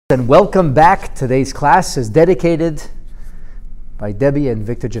And welcome back. Today's class is dedicated by Debbie and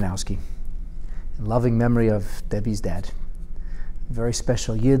Victor Janowski, in loving memory of Debbie's dad. A very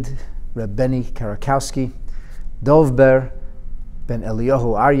special Yid, Reb Benny Karakowski, Dovber, Ben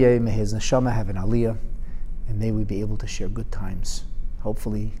Eliyahu Aryeh, may his neshama have an aliyah, and may we be able to share good times.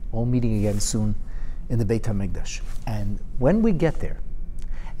 Hopefully, all meeting again soon in the Beit HaMikdash. And when we get there,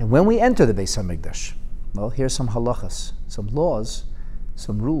 and when we enter the Beit HaMikdash, well, here's some halachas, some laws,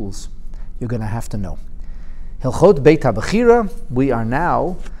 some rules you're going to have to know. Hilchot Beit Habechirah, we are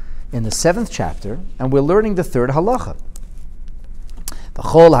now in the 7th chapter, and we're learning the 3rd halacha.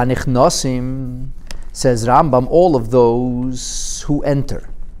 V'chol hanichnosim, says Rambam, all of those who enter,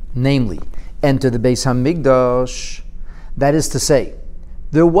 namely, enter the Beit HaMikdash. That is to say,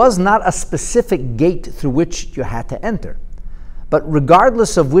 there was not a specific gate through which you had to enter, but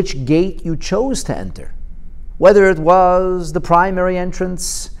regardless of which gate you chose to enter, whether it was the primary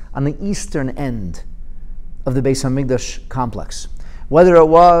entrance on the eastern end of the Beit HaMikdash complex, whether it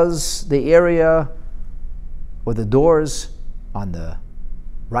was the area or the doors on the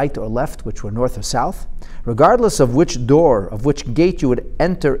right or left, which were north or south, regardless of which door, of which gate you would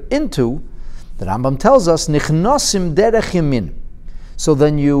enter into, the Rambam tells us, nichnosim derech yamin. So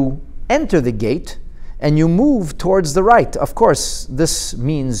then you enter the gate and you move towards the right. Of course, this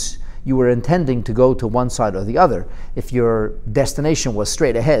means you were intending to go to one side or the other. If your destination was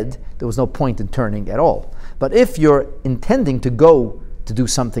straight ahead, there was no point in turning at all. But if you're intending to go to do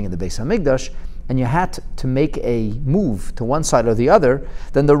something in the Beit HaMikdash, and you had to make a move to one side or the other,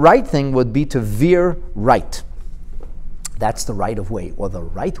 then the right thing would be to veer right. That's the right of way, or the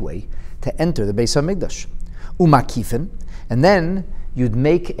right way, to enter the Beit HaMikdash. Umakifin, and then you'd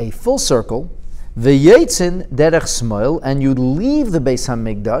make a full circle, v'yetzin derech smoil, and you'd leave the Beit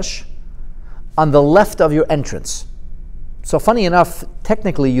HaMikdash on the left of your entrance. So funny enough,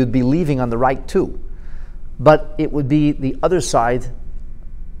 technically you'd be leaving on the right too, but it would be the other side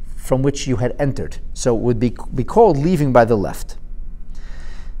from which you had entered. So it would be called leaving by the left.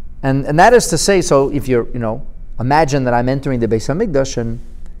 And that is to say, so if you're, imagine that I'm entering the Beit HaMikdash and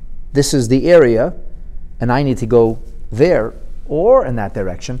this is the area and I need to go there or in that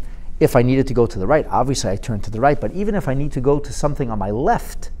direction. If I needed to go to the right, obviously I turn to the right, but even if I need to go to something on my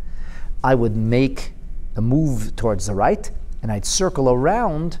left, I would make a move towards the right, and I'd circle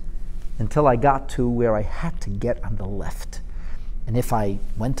around until I got to where I had to get on the left. And if I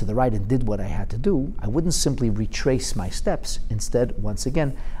went to the right and did what I had to do, I wouldn't simply retrace my steps. Instead, once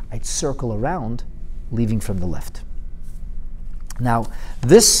again, I'd circle around, leaving from the left. Now,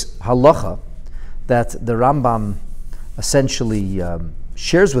 this halacha that the Rambam essentially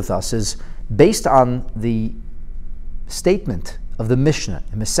shares with us is based on the statement of the Mishnah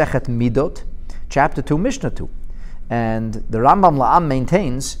in Masechet Midot, chapter 2, Mishnah 2. And the Rambam La'am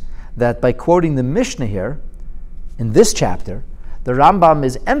maintains that by quoting the Mishnah here, in this chapter, the Rambam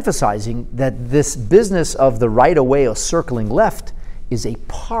is emphasizing that this business of the right away or circling left is a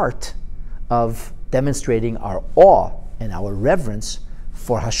part of demonstrating our awe and our reverence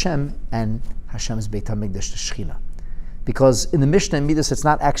for Hashem and Hashem's Beit HaMikdash, the Shechina. Because in the Mishnah and Midas, it's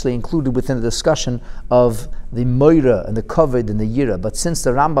not actually included within the discussion of the Moira and the Kavod and the Yira. But since the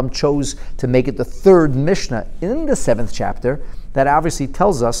Rambam chose to make it the 3rd Mishnah in the 7th chapter, that obviously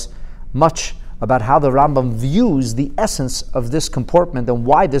tells us much about how the Rambam views the essence of this comportment and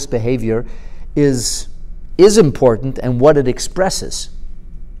why this behavior is important and what it expresses.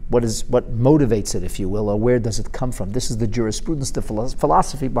 What motivates it, if you will, or where does it come from? This is the jurisprudence, the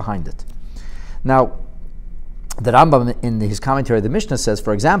philosophy behind it. Now, the Rambam in his commentary of the Mishnah says,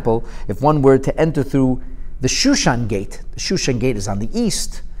 for example, if one were to enter through the Shushan gate is on the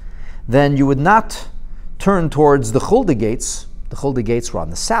east, then you would not turn towards the Chulda gates. The Chulda gates were on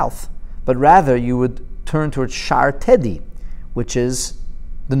the south, but rather you would turn towards Shar Tedi, which is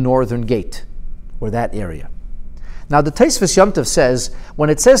the northern gate, or that area. Now the Tosfos Yom Tov says, when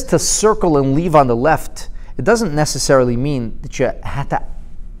it says to circle and leave on the left, it doesn't necessarily mean that you had to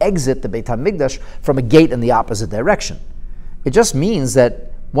exit the Beit HaMikdash from a gate in the opposite direction. It just means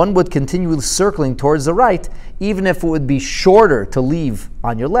that one would continue circling towards the right, even if it would be shorter to leave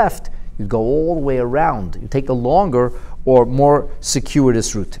on your left, you'd go all the way around. You take a longer or more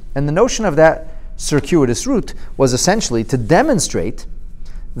circuitous route. And the notion of that circuitous route was essentially to demonstrate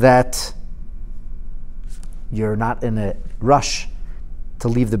that you're not in a rush to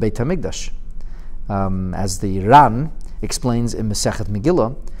leave the Beit HaMikdash. As the Ran explains in Masechet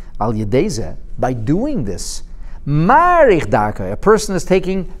Megillah, Al Yedeze, by doing this, Marich Darka, a person is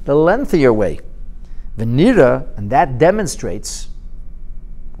taking the lengthier way. Venira, and that demonstrates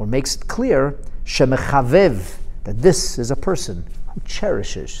or makes it clear, Shemechavev, that this is a person who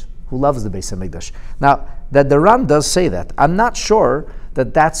cherishes, who loves the Beis HaMikdash. Now, that the Ran does say that. I'm not sure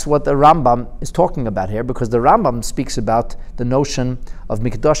that that's what the Rambam is talking about here, because the Rambam speaks about the notion of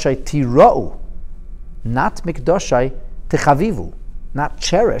Mikdashai Tira'u, not Mikdashai Techavivu, not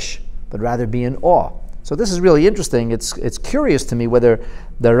cherish, but rather be in awe. So this is really interesting. It's curious to me whether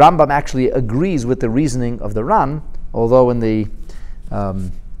the Rambam actually agrees with the reasoning of the Ran, although in the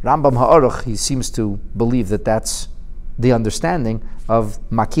Rambam Ha'aruch he seems to believe that that's the understanding of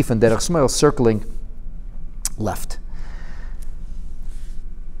Makif and Derech Shmuel, circling left.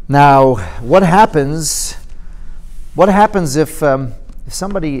 Now, what happens if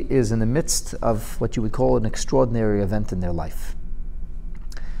somebody is in the midst of what you would call an extraordinary event in their life?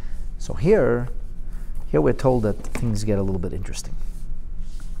 So here we're told that things get a little bit interesting.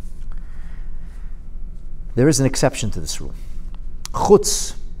 There is an exception to this rule.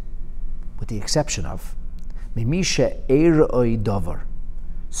 Chutz, with the exception of Mimisha Eiroi Davar,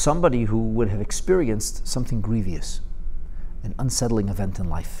 somebody who would have experienced something grievous, an unsettling event in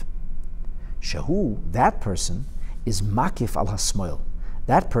life. Shehu, that person, is makif al hasmoil.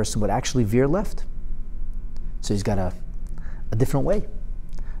 That person would actually veer left. So he's got a different way.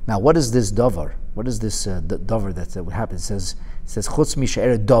 Now, what is this davar? What is this davar that would happen? It says chutz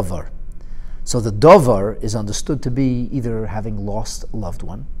mishaer davar. So the davar is understood to be either having lost a loved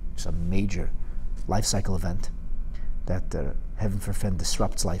one, some major life cycle event that, heaven forfend,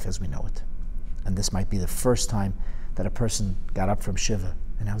 disrupts life as we know it. And this might be the first time that a person got up from Shiva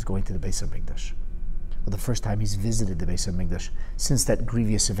and now is going to the Beit HaMikdash. Or the first time he's visited the Beit HaMikdash since that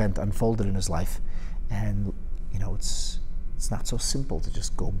grievous event unfolded in his life. And, it's not so simple to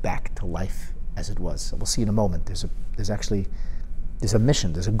just go back to life as it was. So we'll see in a moment. There's a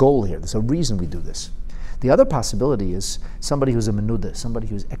mission, there's a goal here, there's a reason we do this. The other possibility is somebody who's a menuda, somebody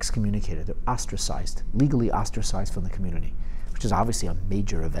who's excommunicated, they're ostracized, legally ostracized from the community, which is obviously a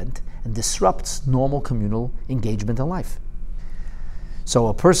major event and disrupts normal communal engagement in life. So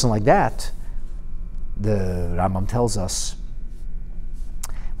a person like that, the Rambam tells us,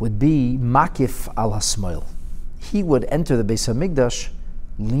 would be makif al hasmoil. He would enter the Beis HaMikdash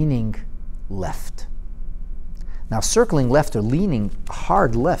leaning left. Now, circling left or leaning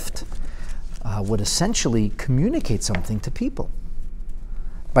hard left would essentially communicate something to people.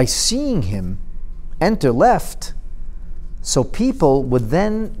 By seeing him enter left, so people would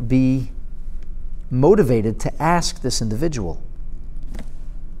then be motivated to ask this individual,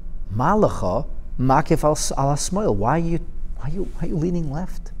 Malacha makif al hasmoil, why are you leaning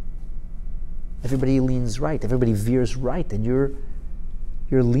left? Everybody leans right, everybody veers right, and you're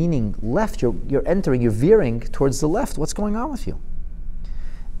leaning left, you're entering, you're veering towards the left. What's going on with you?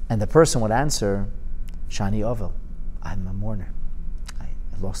 And the person would answer, Shani Ovel, I'm a mourner. I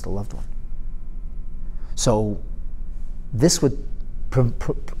lost a loved one. So this would kind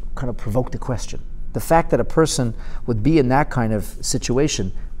of provoke the question. The fact that a person would be in that kind of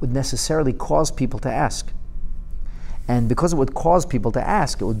situation would necessarily cause people to ask. And because it would cause people to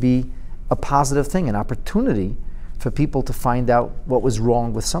ask, it would be a positive thing, an opportunity for people to find out what was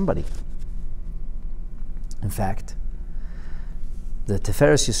wrong with somebody. In fact, the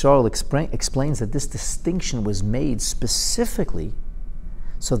Tiferes Yisrael explains that this distinction was made specifically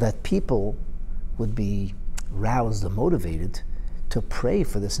so that people would be roused or motivated to pray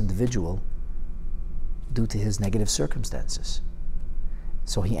for this individual due to his negative circumstances.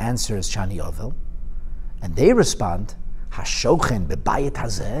 So he answers Shani Ovel, and they respond, Hashochen bebayit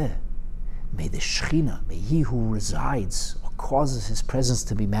hazeh. May the Shechina, may he who resides or causes his presence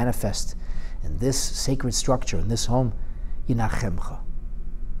to be manifest in this sacred structure, in this home, Yinachemcha.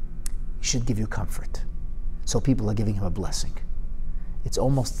 He should give you comfort. So people are giving him a blessing. It's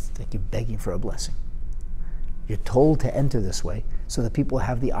almost like you're begging for a blessing. You're told to enter this way so that people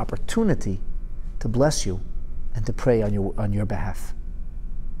have the opportunity to bless you and to pray on your behalf,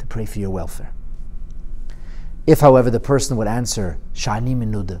 to pray for your welfare. If, however, the person would answer, Shani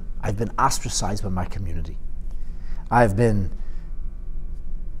Menuda, I've been ostracized by my community. I've been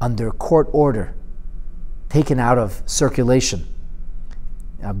under court order, taken out of circulation.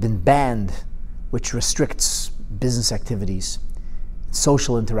 I've been banned, which restricts business activities,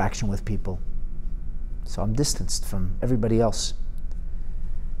 social interaction with people. So I'm distanced from everybody else.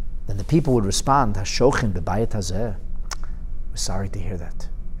 Then the people would respond, Hashochin bebayit hazeh. We're sorry to hear that.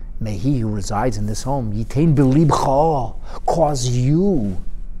 May he who resides in this home, yitain belibcha, cause you,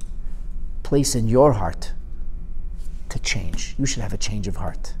 place in your heart to change. You should have a change of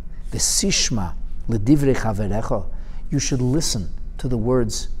heart. V'sishma l'divrei chaverecha. You should listen to the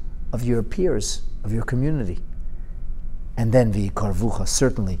words of your peers, of your community. And then v'yikarvucha,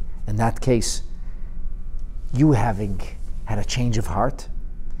 certainly, in that case, you having had a change of heart,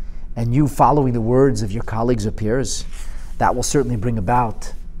 and you following the words of your colleagues or peers, that will certainly bring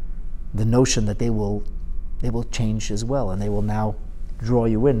about the notion that they will change as well, and they will now draw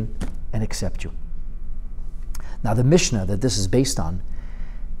you in and accept you. Now the Mishnah that this is based on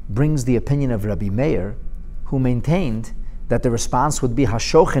brings the opinion of Rabbi Meir, who maintained that the response would be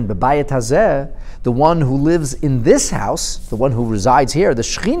Hashochen b'bayit hazeh, the one who lives in this house, the one who resides here, the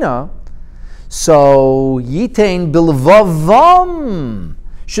Shechina, so Yitain bilvavam,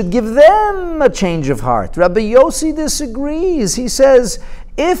 should give them a change of heart. Rabbi Yossi disagrees. He says,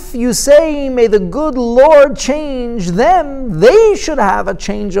 if you say, may the good Lord change them, they should have a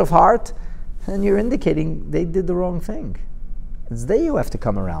change of heart, then you're indicating they did the wrong thing. It's they who have to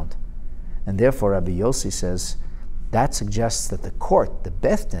come around. And therefore, Rabbi Yossi says, that suggests that the court, the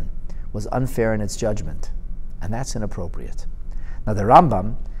Beit Din, was unfair in its judgment. And that's inappropriate. Now the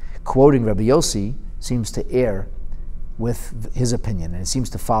Rambam, quoting Rabbi Yossi, seems to err with his opinion, and it seems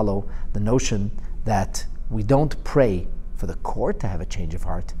to follow the notion that we don't pray for the court to have a change of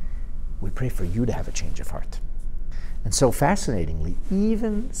heart, we pray for you to have a change of heart. And so fascinatingly,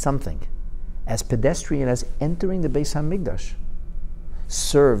 even something as pedestrian as entering the Beis HaMikdash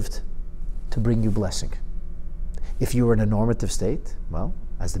served to bring you blessing. If you were in a normative state, well,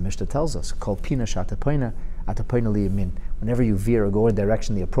 as the Mishnah tells us, kol pina shatapoina atapoina liyamin, whenever you veer or go in a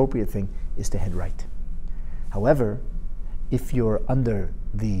direction, the appropriate thing is to head right. However, if you're under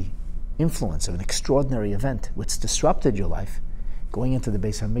the influence of an extraordinary event which disrupted your life, going into the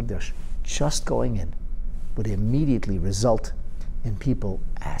Beis HaMikdash, just going in, would immediately result in people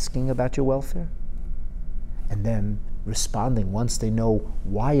asking about your welfare, and then responding once they know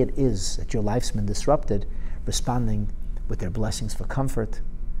why it is that your life's been disrupted, responding with their blessings for comfort,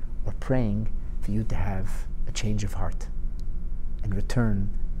 or praying for you to have a change of heart and return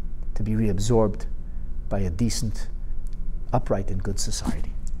to be reabsorbed by a decent, upright, and good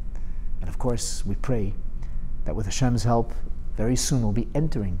society. And of course, we pray that with Hashem's help, very soon we'll be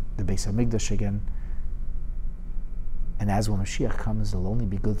entering the Beis HaMikdash again. And as when Mashiach comes, there'll only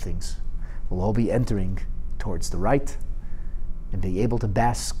be good things. We'll all be entering towards the right and be able to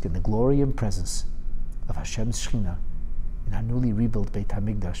bask in the glory and presence of Hashem's Shechina in our newly rebuilt Beit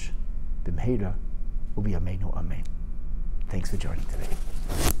HaMikdash. B'Habechirah will be Amen. Thanks for joining today.